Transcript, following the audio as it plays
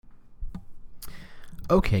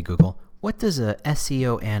Okay, Google, what does a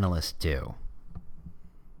SEO analyst do?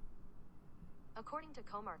 According to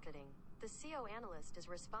co-marketing, the SEO analyst is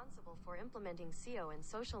responsible for implementing SEO and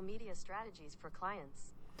social media strategies for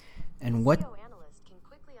clients. And The what SEO analyst can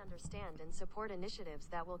quickly understand and support initiatives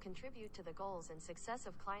that will contribute to the goals and success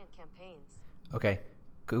of client campaigns. Okay,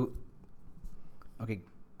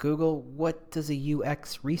 Google, what does a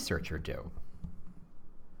UX researcher do?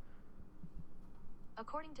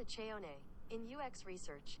 According to Cheone, in UX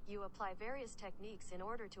research, you apply various techniques in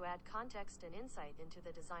order to add context and insight into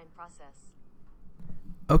the design process.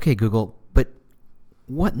 Okay, Google, but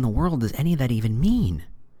what in the world does any of that even mean?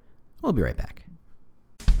 We'll be right back.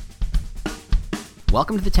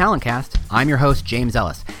 Welcome to the Talent Cast. I'm your host, James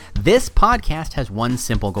Ellis. This podcast has one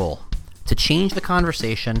simple goal: to change the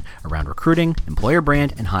conversation around recruiting, employer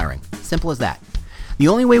brand, and hiring. Simple as that. The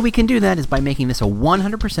only way we can do that is by making this a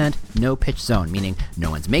 100% no-pitch zone, meaning no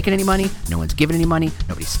one's making any money, no one's giving any money,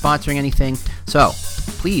 nobody's sponsoring anything. So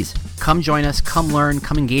please come join us, come learn,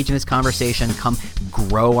 come engage in this conversation, come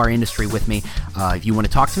grow our industry with me. If you want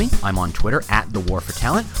to talk to me, I'm on Twitter at The War for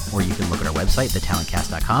Talent, or you can look at our website,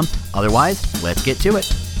 thetalentcast.com. Otherwise, let's get to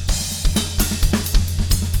it.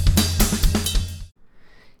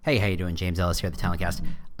 Hey, how you doing? James Ellis here at the Talent Cast.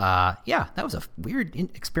 Yeah, that was a weird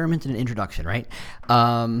experiment and an introduction, right?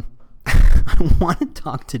 I want to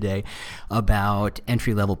talk today about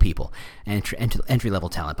entry-level people and entry-level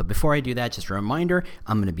talent. But before I do that, just a reminder,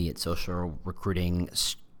 I'm going to be at Social Recruiting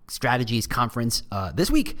Strategies Conference this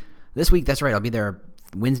week. That's right. I'll be there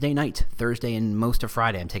Wednesday night, Thursday, and most of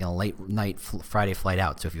Friday. I'm taking a late night Friday flight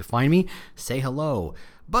out. So if you find me, say hello.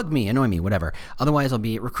 Bug me, annoy me, whatever. Otherwise, I'll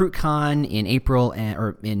be at RecruitCon in April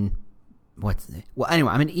I'm in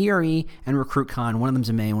ERE and RecruitCon. One of them's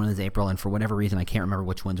in May, one of them's April, and for whatever reason, I can't remember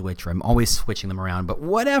which one's which, or I'm always switching them around, but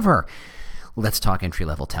whatever. Let's talk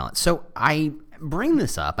entry-level talent. So I bring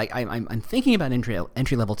this up. I'm thinking about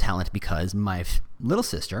entry-level talent because my little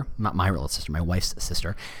sister, not my little sister, my wife's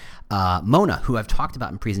sister, Mona, who I've talked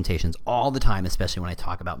about in presentations all the time, especially when I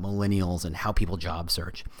talk about millennials and how people job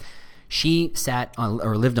search. She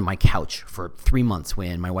lived on my couch for 3 months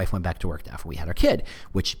when my wife went back to work after we had our kid,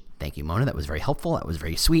 which, thank you, Mona, that was very helpful. That was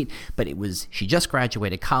very sweet. But she just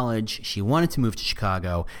graduated college. She wanted to move to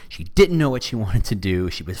Chicago. She didn't know what she wanted to do.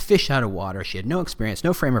 She was fish out of water. She had no experience,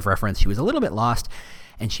 no frame of reference. She was a little bit lost.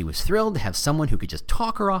 And she was thrilled to have someone who could just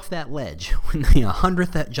talk her off that ledge when the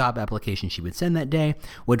 100th job application she would send that day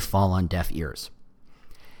would fall on deaf ears.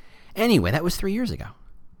 Anyway, that was 3 years ago.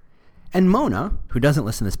 And Mona, who doesn't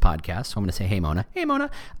listen to this podcast, so I'm going to say, hey, Mona.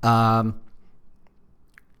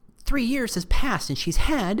 3 years has passed, and she's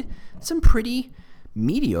had some pretty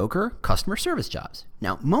mediocre customer service jobs.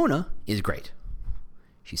 Now, Mona is great.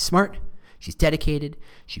 She's smart. She's dedicated.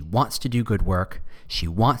 She wants to do good work. She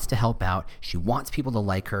wants to help out. She wants people to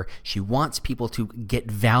like her. She wants people to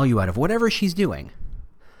get value out of whatever she's doing.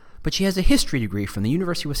 But she has a history degree from the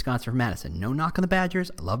University of Wisconsin-Madison. No knock on the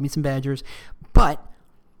Badgers. I love me some Badgers. But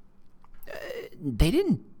they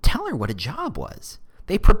didn't tell her what a job was.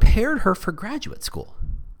 They prepared her for graduate school.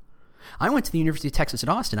 I went to the University of Texas at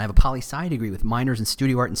Austin. I have a poli-sci degree with minors in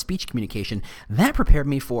studio art and speech communication. That prepared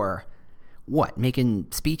me for what? Making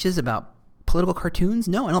speeches about political cartoons?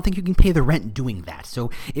 No, I don't think you can pay the rent doing that. So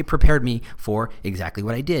it prepared me for exactly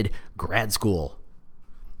what I did, grad school.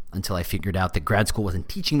 Until I figured out that grad school wasn't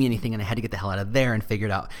teaching me anything and I had to get the hell out of there and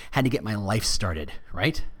had to get my life started,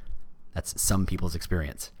 right? That's some people's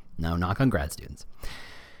experience. No knock on grad students.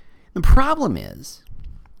 The problem is,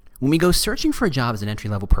 when we go searching for a job as an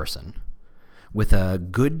entry-level person with a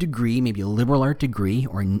good degree, maybe a liberal art degree,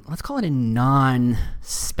 or let's call it a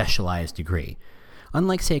non-specialized degree,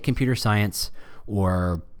 unlike, say, computer science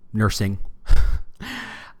or nursing,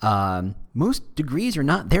 most degrees are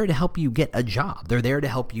not there to help you get a job. They're there to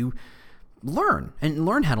help you learn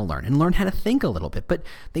how to learn and learn how to think a little bit, but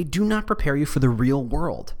they do not prepare you for the real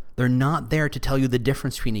world. They're not there to tell you the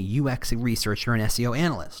difference between a UX researcher and SEO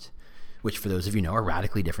analyst, which for those of you know are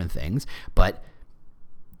radically different things. But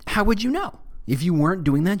how would you know? If you weren't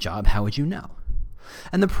doing that job, how would you know?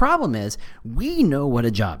 And the problem is, we know what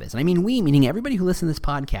a job is. And I mean we, meaning everybody who listens to this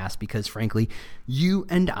podcast, because frankly, you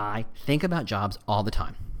and I think about jobs all the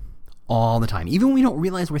time. All the time. Even when we don't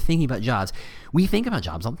realize we're thinking about jobs, we think about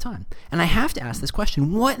jobs all the time. And I have to ask this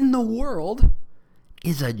question: what in the world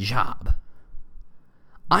is a job?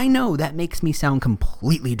 I know that makes me sound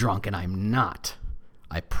completely drunk, and I'm not.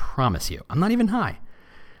 I promise you. I'm not even high.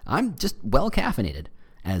 I'm just well caffeinated,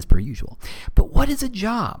 as per usual. But what is a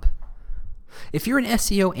job? If you're an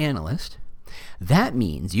SEO analyst, that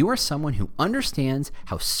means you are someone who understands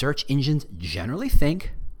how search engines generally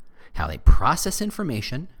think, how they process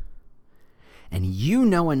information, And you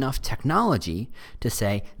know enough technology to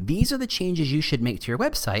say, these are the changes you should make to your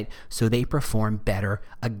website so they perform better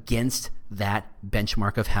against that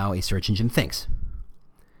benchmark of how a search engine thinks.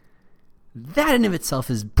 That in and of itself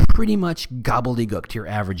is pretty much gobbledygook to your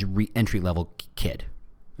average entry-level kid.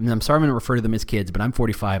 I mean, I'm sorry I'm going to refer to them as kids, but I'm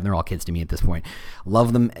 45 and they're all kids to me at this point.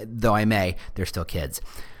 Love them, though I may, they're still kids.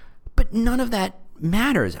 But none of that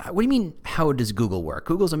matters. What do you mean, how does Google work?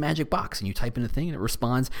 Google's a magic box, and you type in a thing and it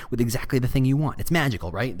responds with exactly the thing you want. It's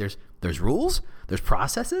magical, right? There's rules, there's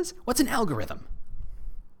processes. What's an algorithm?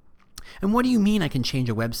 And what do you mean I can change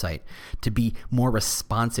a website to be more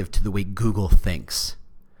responsive to the way Google thinks?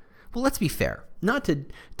 Well, let's be fair. Not to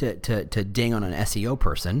ding on an SEO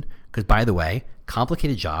person, because by the way,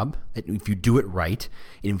 complicated job. If you do it right,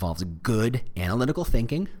 it involves good analytical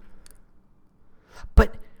thinking.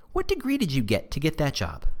 But what degree did you get to get that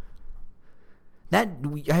job? I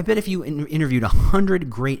bet if you interviewed 100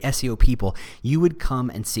 great SEO people, you would come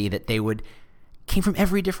and see that they came from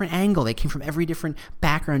every different angle. They came from every different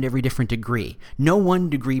background, every different degree. No one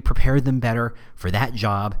degree prepared them better for that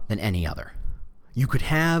job than any other. You could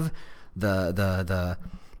have the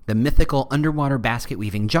mythical underwater basket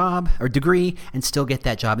weaving job or degree and still get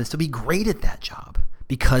that job and still be great at that job,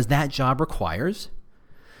 because that job requires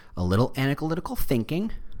a little analytical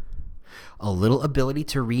thinking, a little ability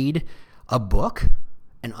to read a book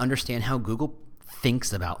and understand how Google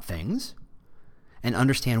thinks about things and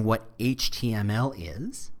understand what HTML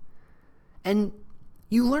is. And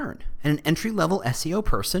you learn. And an entry-level SEO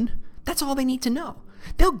person, that's all they need to know.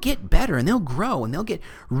 They'll get better and they'll grow and they'll get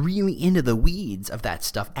really into the weeds of that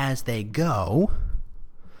stuff as they go.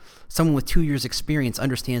 Someone with 2 years experience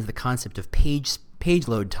understands the concept of page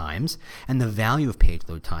load times and the value of page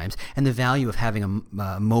load times and the value of having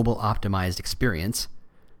a mobile optimized experience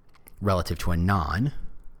relative to a non,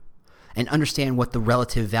 and understand what the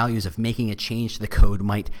relative values of making a change to the code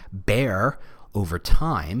might bear over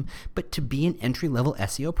time. But to be an entry-level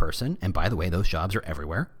SEO person, and by the way, those jobs are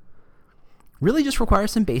everywhere, really just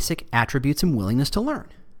requires some basic attributes and willingness to learn.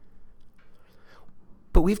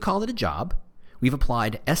 But we've called it a job. We've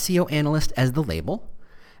applied SEO analyst as the label,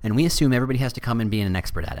 and we assume everybody has to come and be an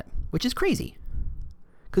expert at it, which is crazy.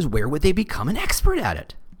 Because where would they become an expert at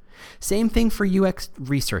it? Same thing for UX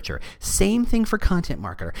researcher. Same thing for content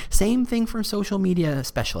marketer. Same thing for social media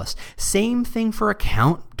specialist. Same thing for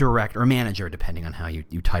account director or manager, depending on how you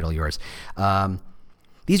title yours.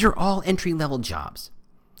 These are all entry-level jobs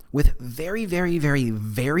with very, very, very,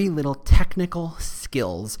 very little technical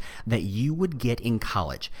skills that you would get in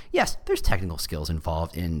college. Yes, there's technical skills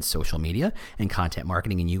involved in social media and content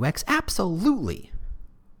marketing and UX, absolutely.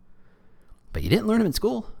 But you didn't learn them in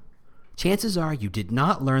school. Chances are you did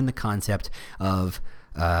not learn the concept of,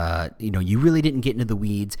 you really didn't get into the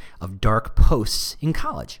weeds of dark posts in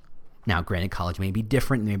college. Now, granted, college may be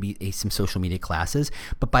different, there may be some social media classes,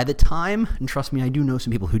 but by the time, and trust me, I do know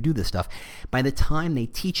some people who do this stuff, by the time they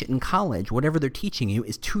teach it in college, whatever they're teaching you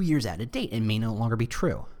is 2 years out of date and may no longer be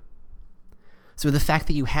true. So the fact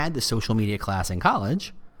that you had the social media class in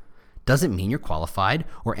college doesn't mean you're qualified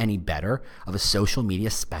or any better of a social media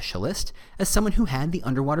specialist as someone who had the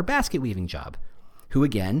underwater basket weaving job, who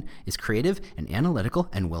again is creative and analytical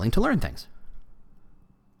and willing to learn things.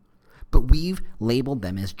 But we've labeled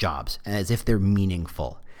them as jobs, as if they're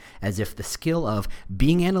meaningful, as if the skill of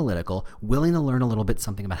being analytical, willing to learn a little bit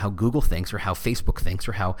something about how Google thinks or how Facebook thinks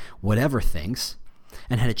or how whatever thinks,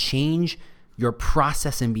 and how to change your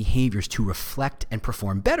process and behaviors to reflect and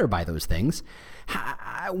perform better by those things.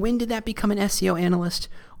 When did that become an SEO analyst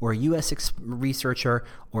or a UX researcher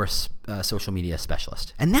or a social media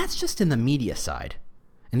specialist? And that's just in the media side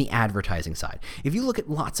and the advertising side. If you look at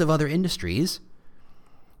lots of other industries,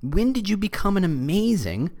 when did you become an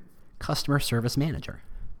amazing customer service manager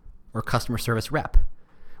or customer service rep?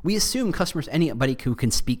 We assume anybody who can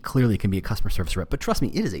speak clearly can be a customer service rep, but trust me,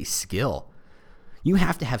 it is a skill. You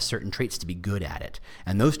have to have certain traits to be good at it,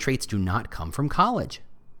 and those traits do not come from college.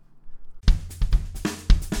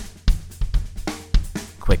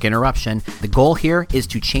 Quick interruption. The goal here is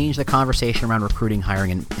to change the conversation around recruiting,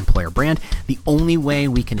 hiring, and employer brand. The only way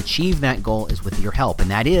we can achieve that goal is with your help,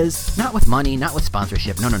 and that is not with money, not with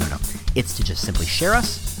sponsorship. No. It's to just simply share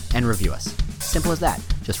us and review us. Simple as that.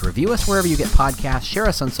 Just review us wherever you get podcasts, share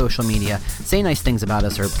us on social media, say nice things about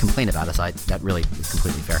us or complain about us. That really is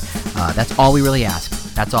completely fair. That's all we really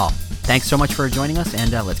ask. That's all. Thanks so much for joining us,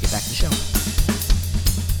 and let's get back to the show.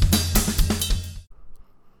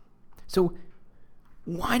 So,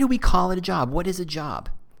 why do we call it a job? What is a job?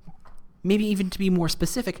 Maybe even to be more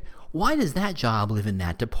specific, why does that job live in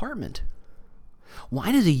that department?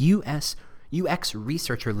 Why does a UX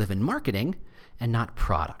researcher live in marketing and not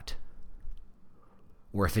product?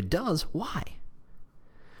 Or if it does, why?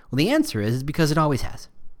 Well, the answer is because it always has.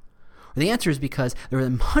 Or the answer is because there are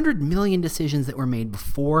 100 million decisions that were made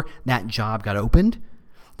before that job got opened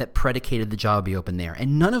that predicated the job be open there.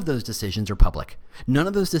 And none of those decisions are public. None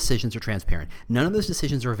of those decisions are transparent. None of those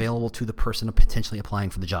decisions are available to the person potentially applying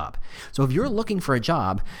for the job. So if you're looking for a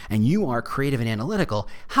job and you are creative and analytical,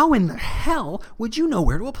 how in the hell would you know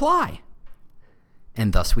where to apply?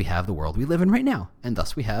 And thus we have the world we live in right now. And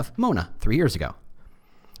thus we have Mona 3 years ago.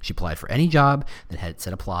 She applied for any job that had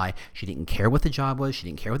said apply. She didn't care what the job was. She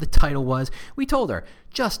didn't care what the title was. We told her,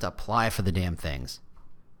 just apply for the damn things.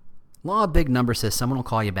 Law of big numbers says someone will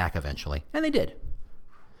call you back eventually. And they did.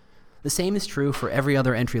 The same is true for every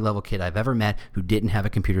other entry-level kid I've ever met who didn't have a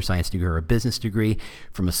computer science degree or a business degree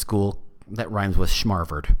from a school that rhymes with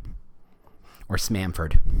Schmarvard or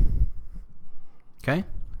Smamford. Okay?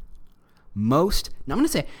 Now I'm going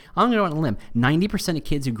to go on a limb. 90% of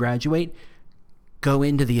kids who graduate go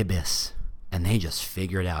into the abyss and they just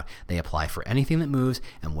figure it out. They apply for anything that moves,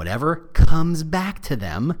 and whatever comes back to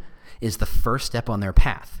them is the first step on their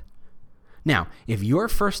path. Now, if your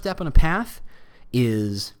first step on a path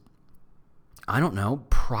is, I don't know,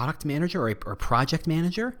 product manager or project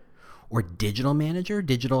manager or digital manager,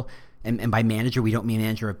 and by manager, we don't mean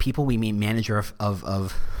manager of people, we mean manager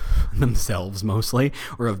of themselves mostly,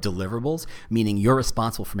 or of deliverables, meaning you're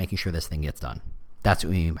responsible for making sure this thing gets done. That's what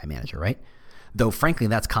we mean by manager, right? Though, frankly,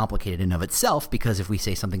 that's complicated in and of itself, because if we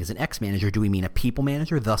say something is an X manager, do we mean a people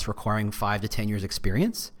manager, thus requiring 5 to 10 years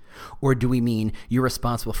experience? Or do we mean you're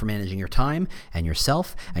responsible for managing your time and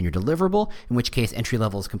yourself and your deliverable, in which case entry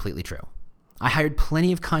level is completely true. I hired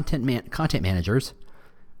plenty of content managers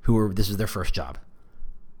this was their first job.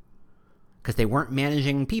 Because they weren't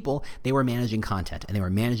managing people, they were managing content, and they were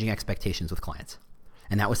managing expectations with clients.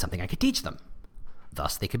 And that was something I could teach them.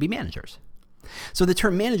 Thus, they could be managers. So the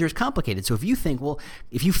term manager is complicated. So if you think, well,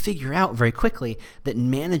 if you figure out very quickly that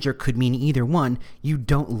manager could mean either one, you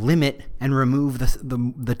don't limit and remove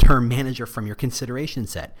the term manager from your consideration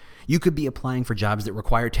set. You could be applying for jobs that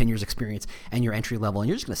require 10 years experience and you're entry level, and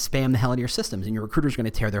you're just going to spam the hell out of your systems, and your recruiter's going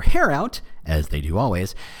to tear their hair out, as they do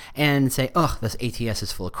always, and say, ugh, this ATS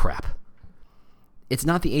is full of crap. It's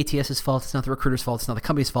not the ATS's fault. It's not the recruiter's fault. It's not the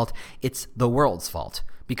company's fault. It's the world's fault.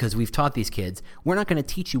 Because we've taught these kids, we're not going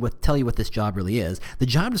to tell you what this job really is. The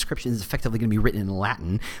job description is effectively going to be written in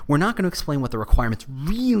Latin. We're not going to explain what the requirements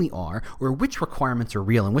really are, or which requirements are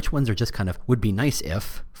real and which ones are just kind of would be nice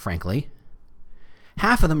if, frankly.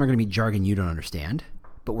 Half of them are going to be jargon you don't understand,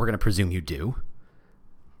 but we're going to presume you do.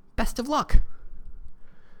 Best of luck.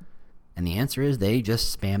 And the answer is they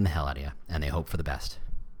just spam the hell out of you, and they hope for the best.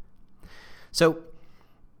 So,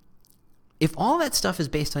 if all that stuff is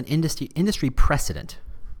based on industry precedent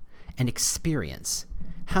and experience,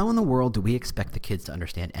 how in the world do we expect the kids to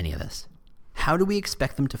understand any of this? How do we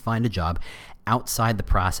expect them to find a job outside the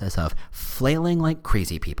process of flailing like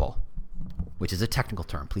crazy people, which is a technical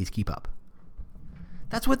term, please keep up.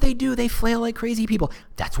 That's what they do. They flail like crazy people.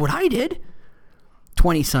 That's what I did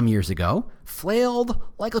 20-some years ago, flailed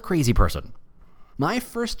like a crazy person. My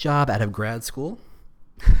first job out of grad school,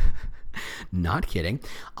 not kidding,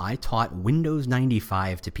 I taught Windows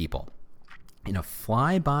 95 to people in a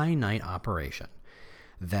fly-by-night operation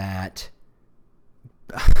that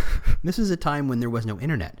this is a time when there was no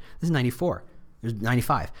internet. This is 94. There's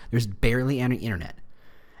 95. There's barely any internet.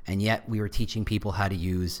 And yet we were teaching people how to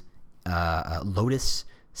use Lotus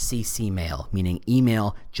CC mail, meaning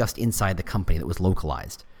email just inside the company that was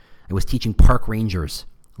localized. I was teaching park rangers,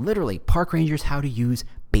 literally park rangers, how to use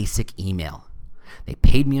basic email. They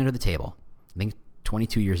paid me under the table. I think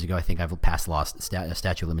 22 years ago, I think I've passed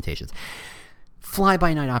statute of limitations.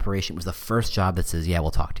 Fly-by-night operation was the first job that says, yeah,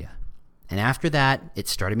 we'll talk to you. And after that, it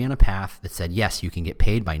started me on a path that said, yes, you can get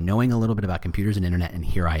paid by knowing a little bit about computers and internet, and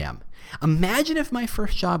here I am. Imagine if my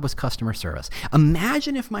first job was customer service.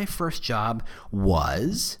 Imagine if my first job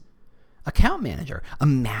was account manager.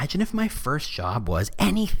 Imagine if my first job was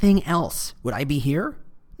anything else. Would I be here?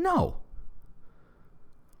 No.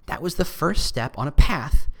 That was the first step on a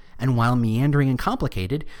path, and while meandering and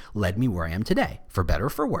complicated, led me where I am today, for better or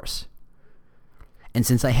for worse. And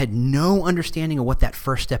since I had no understanding of what that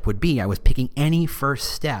first step would be, I was picking any first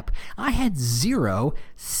step. I had zero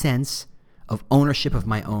sense of ownership of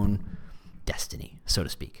my own destiny, so to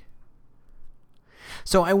speak.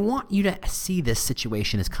 So I want you to see this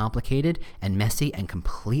situation as complicated and messy and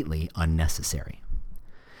completely unnecessary.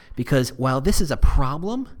 Because while this is a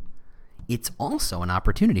problem, it's also an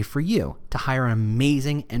opportunity for you to hire an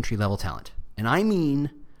amazing entry-level talent. And I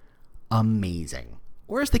mean amazing.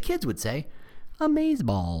 Or as the kids would say,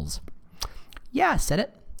 amazeballs. Yeah, said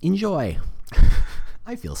it. Enjoy.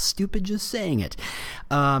 I feel stupid just saying it.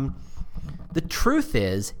 The truth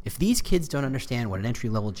is, if these kids don't understand what an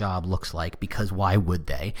entry-level job looks like, because why would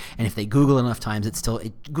they? And if they Google enough times,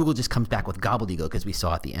 Google just comes back with gobbledygook, because we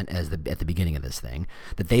saw at the end, at the beginning of this thing,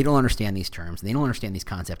 that they don't understand these terms, they don't understand these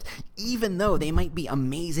concepts, even though they might be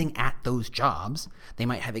amazing at those jobs. They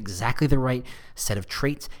might have exactly the right set of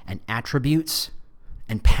traits and attributes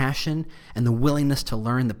and passion and the willingness to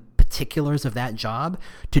learn the particulars of that job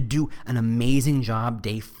to do an amazing job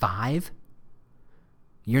day 5.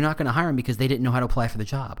 You're not going to hire them because they didn't know how to apply for the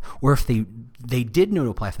job. Or if they did know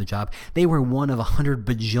to apply for the job, they were one of 100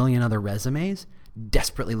 bajillion other resumes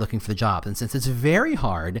desperately looking for the job. And since it's very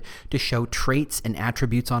hard to show traits and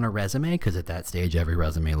attributes on a resume, because at that stage every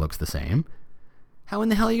resume looks the same, how in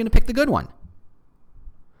the hell are you going to pick the good one?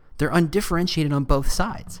 They're undifferentiated on both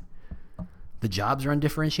sides. The jobs are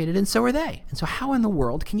undifferentiated, and so are they. And so how in the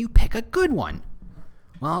world can you pick a good one?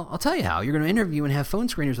 Well, I'll tell you how. You're going to interview and have phone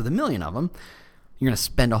screeners with 1 million of them. You're going to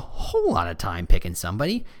spend a whole lot of time picking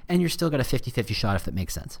somebody, and you're still got a 50-50 shot if that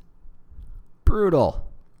makes sense. Brutal.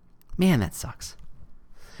 Man, that sucks.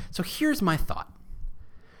 So here's my thought.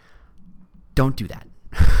 Don't do that.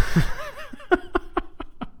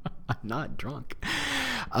 I'm not drunk.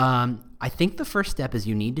 I think the first step is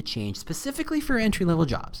you need to change, specifically for entry-level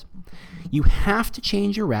jobs. You have to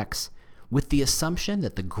change your recs with the assumption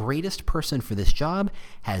that the greatest person for this job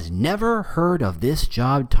has never heard of this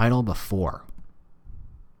job title before.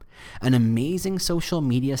 An amazing social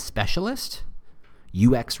media specialist,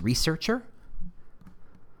 UX researcher,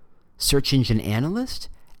 search engine analyst,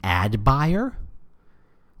 ad buyer,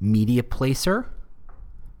 media placer,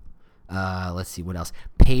 let's see what else,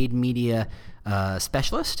 paid media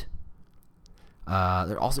specialist.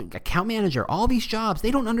 They're also account manager. All these jobs, they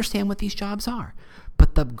don't understand what these jobs are.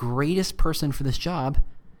 But the greatest person for this job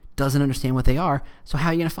doesn't understand what they are. So how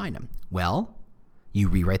are you going to find them? Well, you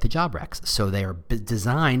rewrite the job recs so they are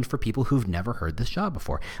designed for people who've never heard this job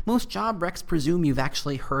before. Most job recs presume you've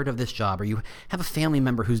actually heard of this job, or you have a family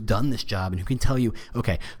member who's done this job and who can tell you,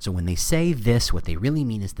 okay, so when they say this, what they really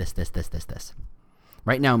mean is this, this, this, this, this.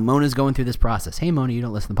 Right now, Mona's going through this process. Hey, Mona, you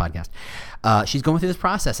don't listen to the podcast. She's going through this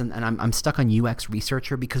process, and I'm stuck on UX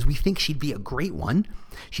researcher because we think she'd be a great one.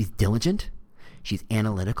 She's diligent. She's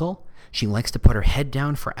analytical. She likes to put her head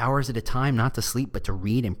down for hours at a time, not to sleep, but to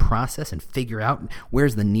read and process and figure out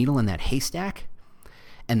where's the needle in that haystack.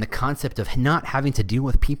 And the concept of not having to deal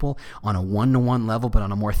with people on a one-to-one level, but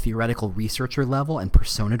on a more theoretical researcher level and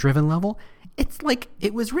persona-driven level, it's like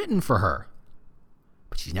it was written for her.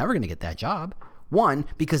 But she's never going to get that job. One,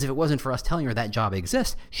 because if it wasn't for us telling her that job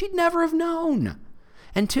exists, she'd never have known.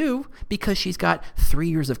 And two, because she's got 3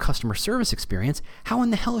 years of customer service experience, how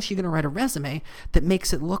in the hell is she going to write a resume that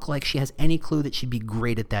makes it look like she has any clue that she'd be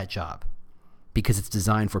great at that job? Because it's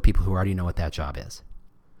designed for people who already know what that job is.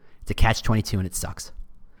 It's a catch-22 and it sucks.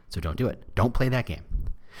 So don't do it. Don't play that game.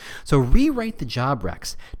 So rewrite the job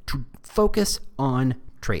recs to focus on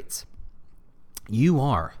traits. You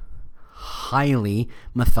are highly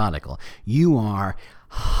methodical. You are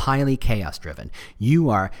highly chaos-driven. You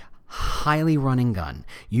are highly run and gun.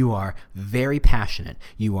 You are very passionate.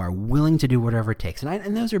 You are willing to do whatever it takes.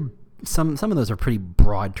 And those are some of those are pretty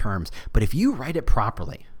broad terms. But if you write it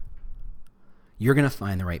properly, you're going to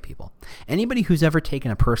find the right people. Anybody who's ever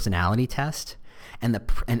taken a personality test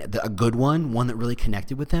a good one that really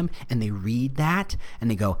connected with them, and they read that and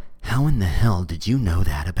they go, how in the hell did you know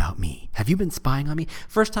that about me? Have you been spying on me?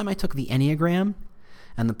 First time I took the Enneagram,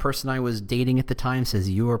 and the person I was dating at the time says,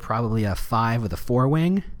 you are probably a 5 with a 4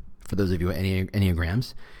 wing. For those of you at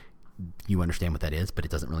Enneagrams, you understand what that is, but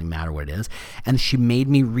it doesn't really matter what it is. And she made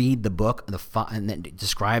me read the book, and then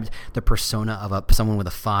described the persona of someone with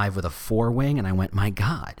a 5 with a 4 wing, and I went, my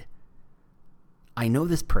God, I know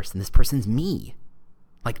this person. This person's me.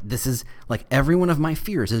 Like, this is, like, every one of my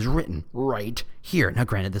fears is written right here. Now,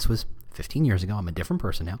 granted, this was 15 years ago. I'm a different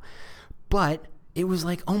person now. But it was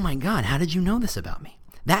like, oh my God, how did you know this about me?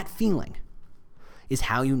 That feeling is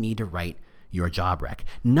how you need to write your job rec.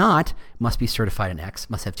 Not must be certified in X,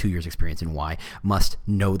 must have 2 years experience in Y, must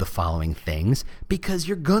know the following things, because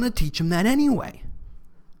you're going to teach them that anyway.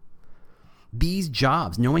 These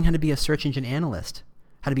jobs, knowing how to be a search engine analyst,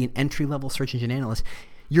 how to be an entry-level search engine analyst,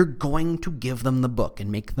 you're going to give them the book and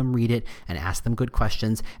make them read it and ask them good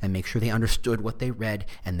questions and make sure they understood what they read.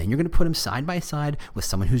 And then you're going to put them side by side with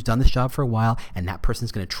someone who's done this job for a while, and that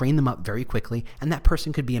person's going to train them up very quickly, and that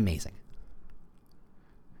person could be amazing.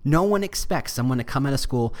 No one expects someone to come out of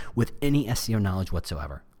school with any SEO knowledge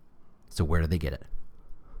whatsoever. So where do they get it?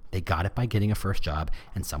 They got it by getting a first job,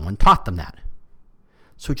 and someone taught them that.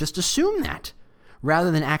 So just assume that. Rather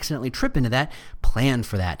than accidentally trip into that, plan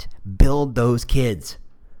for that. Build those kids.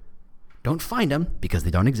 Don't find them because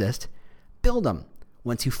they don't exist. Build them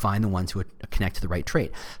once you find the ones who connect to the right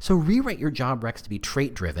trait. So rewrite your job recs to be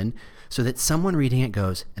trait-driven so that someone reading it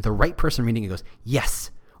goes, and the right person reading it goes, yes,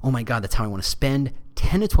 oh my God, that's how I want to spend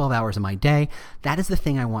 10 to 12 hours of my day. That is the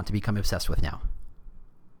thing I want to become obsessed with now.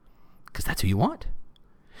 Because that's who you want.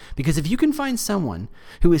 Because if you can find someone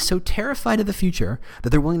who is so terrified of the future that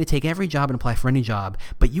they're willing to take every job and apply for any job,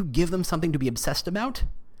 but you give them something to be obsessed about,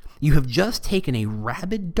 you have just taken a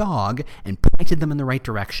rabid dog and pointed them in the right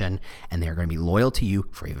direction, and they're going to be loyal to you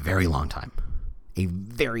for a very long time. A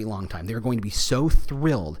very long time. They're going to be so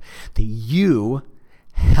thrilled that you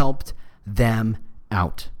helped them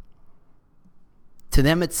out. To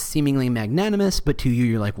them, it's seemingly magnanimous, but to you,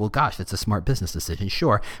 you're like, well, gosh, that's a smart business decision,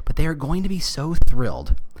 sure. But they are going to be so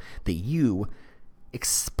thrilled that you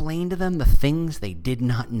explained to them the things they did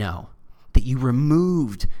not know, that you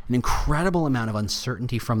removed an incredible amount of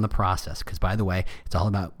uncertainty from the process. Because, by the way, it's all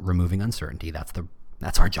about removing uncertainty.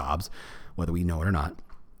 That's our jobs, whether we know it or not.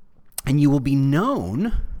 And you will be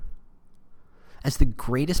known as the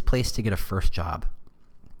greatest place to get a first job.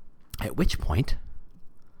 At which point,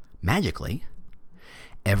 magically,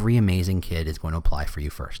 every amazing kid is going to apply for you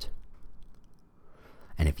first.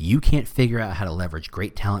 And if you can't figure out how to leverage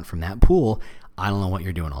great talent from that pool, I don't know what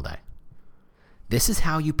you're doing all day. This is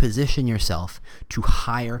how you position yourself to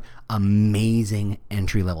hire amazing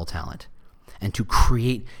entry-level talent and to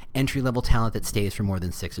create entry-level talent that stays for more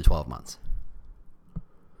than 6 to 12 months.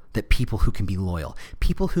 That people who can be loyal,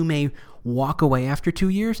 people who may walk away after 2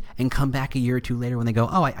 years and come back a year or two later when they go,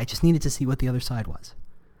 oh, I just needed to see what the other side was.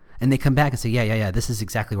 And they come back and say, yeah, this is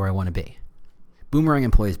exactly where I want to be. Boomerang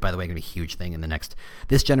employees, by the way, are going to be a huge thing in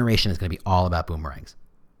this generation is going to be all about boomerangs,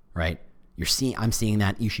 right? I'm seeing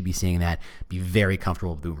that. You should be seeing that. Be very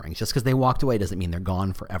comfortable with boomerangs. Just because they walked away doesn't mean they're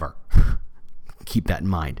gone forever. Keep that in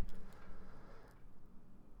mind.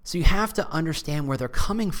 So you have to understand where they're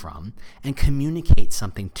coming from and communicate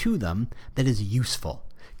something to them that is useful.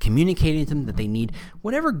 Communicating to them that they need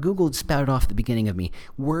whatever Google spouted off at the beginning of me,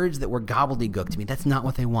 words that were gobbledygook to me. That's not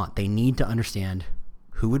what they want. They need to understand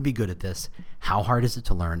who would be good at this, how hard is it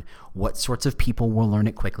to learn, what sorts of people will learn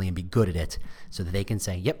it quickly and be good at it so that they can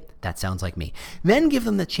say, yep, that sounds like me. Then give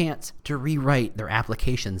them the chance to rewrite their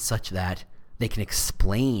applications such that they can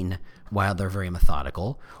explain why they're very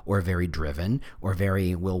methodical or very driven or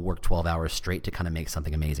will work 12 hours straight to kind of make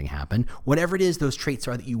something amazing happen. Whatever it is those traits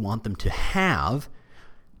are that you want them to have,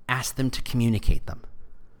 ask them to communicate them.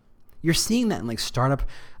 You're seeing that in like startup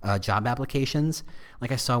job applications.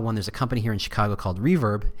 Like I saw one, there's a company here in Chicago called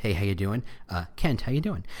Reverb. Hey, how you doing? Kent, how you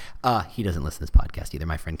doing? He doesn't listen to this podcast either.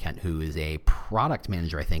 My friend Kent, who is a product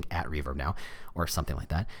manager, I think, at Reverb now or something like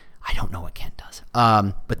that. I don't know what Kent does.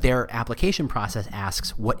 But their application process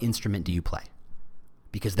asks, what instrument do you play?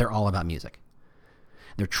 Because they're all about music.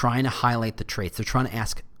 They're trying to highlight the traits. They're trying to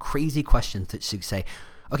ask crazy questions to say,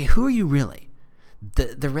 okay, who are you really?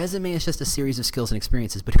 The resume is just a series of skills and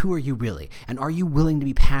experiences, but who are you really? And are you willing to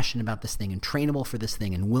be passionate about this thing and trainable for this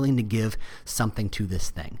thing and willing to give something to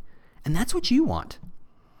this thing? And that's what you want.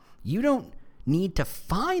 You don't need to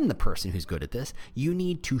find the person who's good at this. You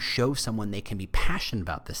need to show someone they can be passionate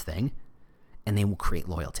about this thing, and they will create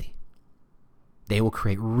loyalty. They will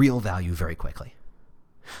create real value very quickly.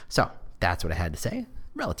 So that's what I had to say.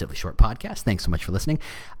 Relatively short podcast. Thanks so much for listening.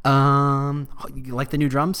 You like the new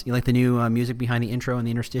drums? You like the new music behind the intro and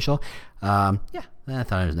the interstitial? Yeah, I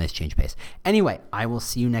thought it was a nice change of pace. Anyway, I will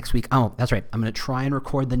see you next week. Oh, that's right. I'm going to try and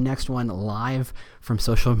record the next one live from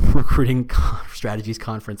Social Recruiting Strategies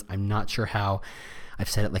Conference. I'm not sure how. I've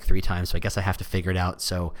said it like 3 times, so I guess I have to figure it out.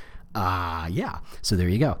 So, yeah. So there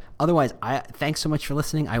you go. Otherwise, thanks so much for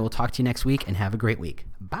listening. I will talk to you next week, and have a great week.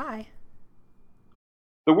 Bye.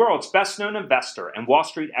 The world's best-known investor and Wall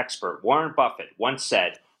Street expert Warren Buffett once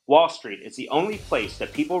said, "Wall Street is the only place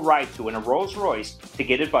that people ride to in a Rolls-Royce to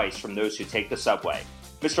get advice from those who take the subway."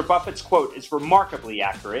 Mr. Buffett's quote is remarkably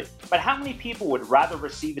accurate, but how many people would rather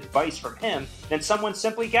receive advice from him than someone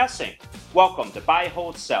simply guessing? Welcome to Buy,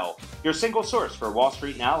 Hold, Sell, your single source for Wall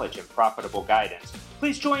Street knowledge and profitable guidance.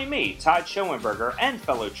 Please join me, Todd Schoenberger, and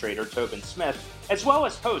fellow trader Tobin Smith, as well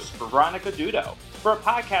as host Veronica Dudo, for a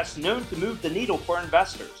podcast known to move the needle for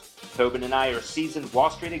investors. Tobin and I are seasoned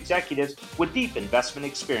Wall Street executives with deep investment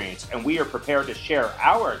experience, and we are prepared to share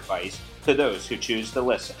our advice to those who choose to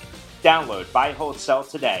listen. Download Buy, Hold, Sell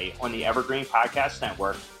today on the Evergreen Podcast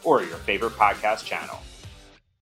Network or your favorite podcast channel.